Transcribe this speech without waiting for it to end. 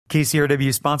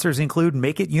KCRW sponsors include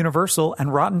Make It Universal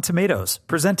and Rotten Tomatoes,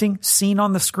 presenting Scene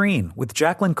on the Screen with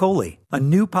Jacqueline Coley, a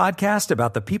new podcast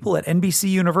about the people at NBC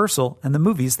Universal and the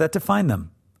movies that define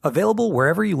them. Available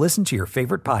wherever you listen to your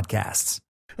favorite podcasts.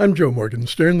 I'm Joe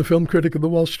Morgenstern, the film critic of the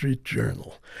Wall Street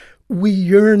Journal. We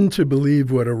yearn to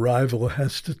believe what Arrival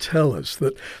has to tell us,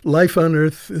 that life on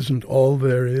Earth isn't all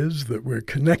there is, that we're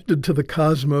connected to the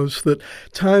cosmos, that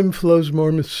time flows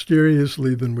more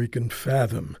mysteriously than we can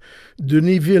fathom.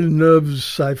 Denis Villeneuve's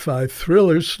sci-fi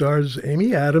thriller stars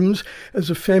Amy Adams as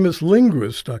a famous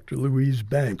linguist, Dr. Louise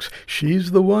Banks.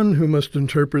 She's the one who must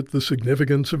interpret the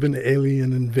significance of an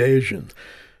alien invasion.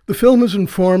 The film is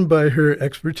informed by her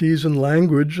expertise in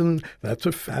language, and that's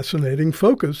a fascinating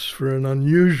focus for an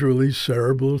unusually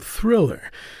cerebral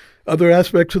thriller. Other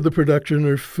aspects of the production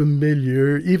are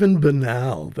familiar, even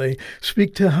banal. They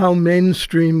speak to how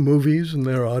mainstream movies and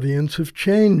their audience have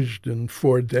changed in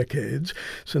 4 decades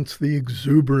since the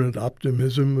exuberant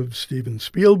optimism of Steven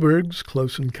Spielberg's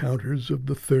Close Encounters of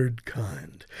the Third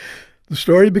Kind. The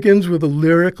story begins with a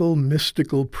lyrical,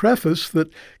 mystical preface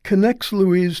that connects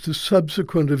Louise to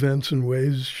subsequent events in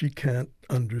ways she can't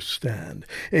understand.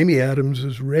 Amy Adams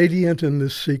is radiant in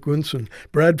this sequence, and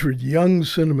Bradford Young's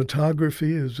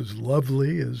cinematography is as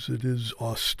lovely as it is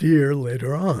austere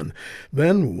later on.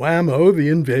 Then, whammo, the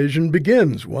invasion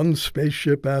begins. One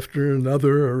spaceship after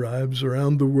another arrives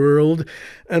around the world,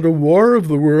 and a War of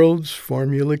the Worlds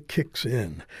formula kicks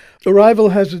in. Arrival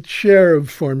has its share of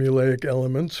formulaic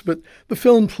elements, but the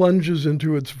film plunges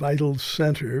into its vital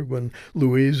center when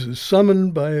Louise is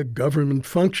summoned by a government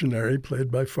functionary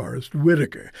played by Forrest Whitaker.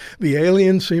 The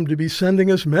aliens seem to be sending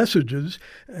us messages,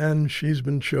 and she's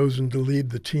been chosen to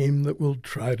lead the team that will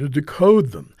try to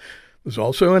decode them. There's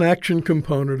also an action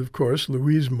component, of course.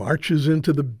 Louise marches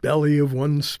into the belly of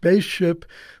one spaceship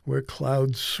where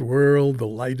clouds swirl, the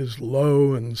light is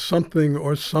low, and something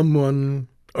or someone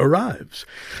arrives.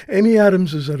 Amy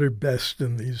Adams is at her best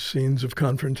in these scenes of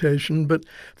confrontation, but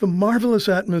the marvelous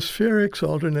atmospherics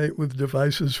alternate with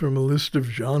devices from a list of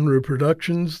genre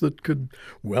productions that could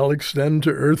well extend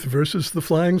to Earth versus the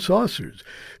Flying Saucers.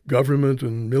 Government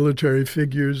and military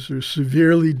figures are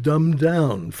severely dumbed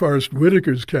down. Forrest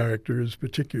Whitaker's character is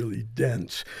particularly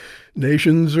dense.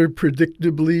 Nations are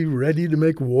predictably ready to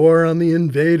make war on the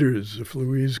invaders if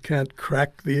Louise can't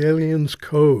crack the aliens'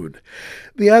 code.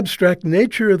 The abstract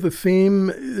nature of the theme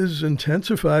is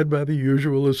intensified by the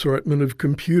usual assortment of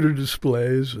computer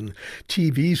displays and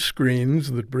TV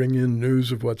screens that bring in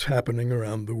news of what's happening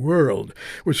around the world.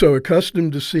 We're so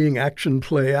accustomed to seeing action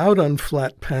play out on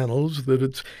flat panels that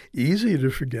it's easy to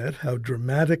forget how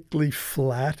dramatically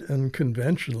flat and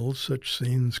conventional such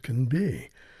scenes can be.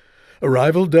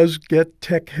 Arrival does get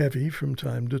tech-heavy from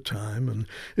time to time, and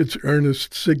its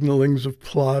earnest signalings of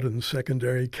plot and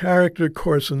secondary character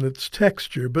coarsen its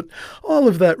texture, but all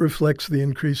of that reflects the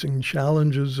increasing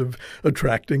challenges of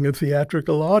attracting a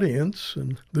theatrical audience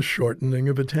and the shortening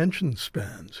of attention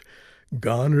spans.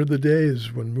 Gone are the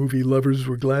days when movie lovers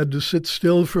were glad to sit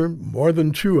still for more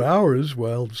than 2 hours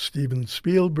while Steven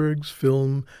Spielberg's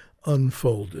film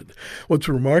unfolded. What's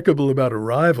remarkable about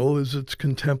Arrival is its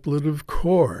contemplative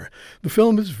core. The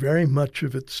film is very much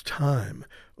of its time,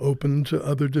 open to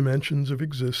other dimensions of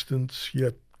existence,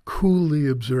 yet coolly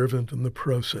observant in the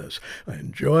process. I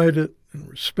enjoyed it and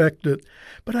respect it,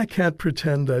 but I can't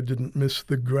pretend I didn't miss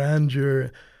the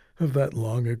grandeur of that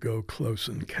long-ago close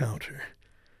encounter.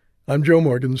 I'm Joe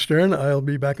Morgenstern. I'll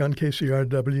be back on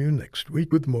KCRW next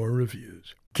week with more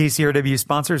reviews. KCRW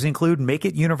sponsors include Make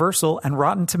It Universal and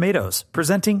Rotten Tomatoes,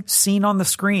 presenting Scene on the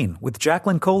Screen with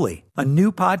Jacqueline Coley, a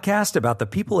new podcast about the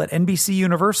people at NBC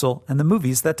Universal and the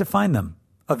movies that define them.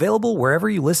 Available wherever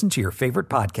you listen to your favorite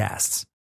podcasts.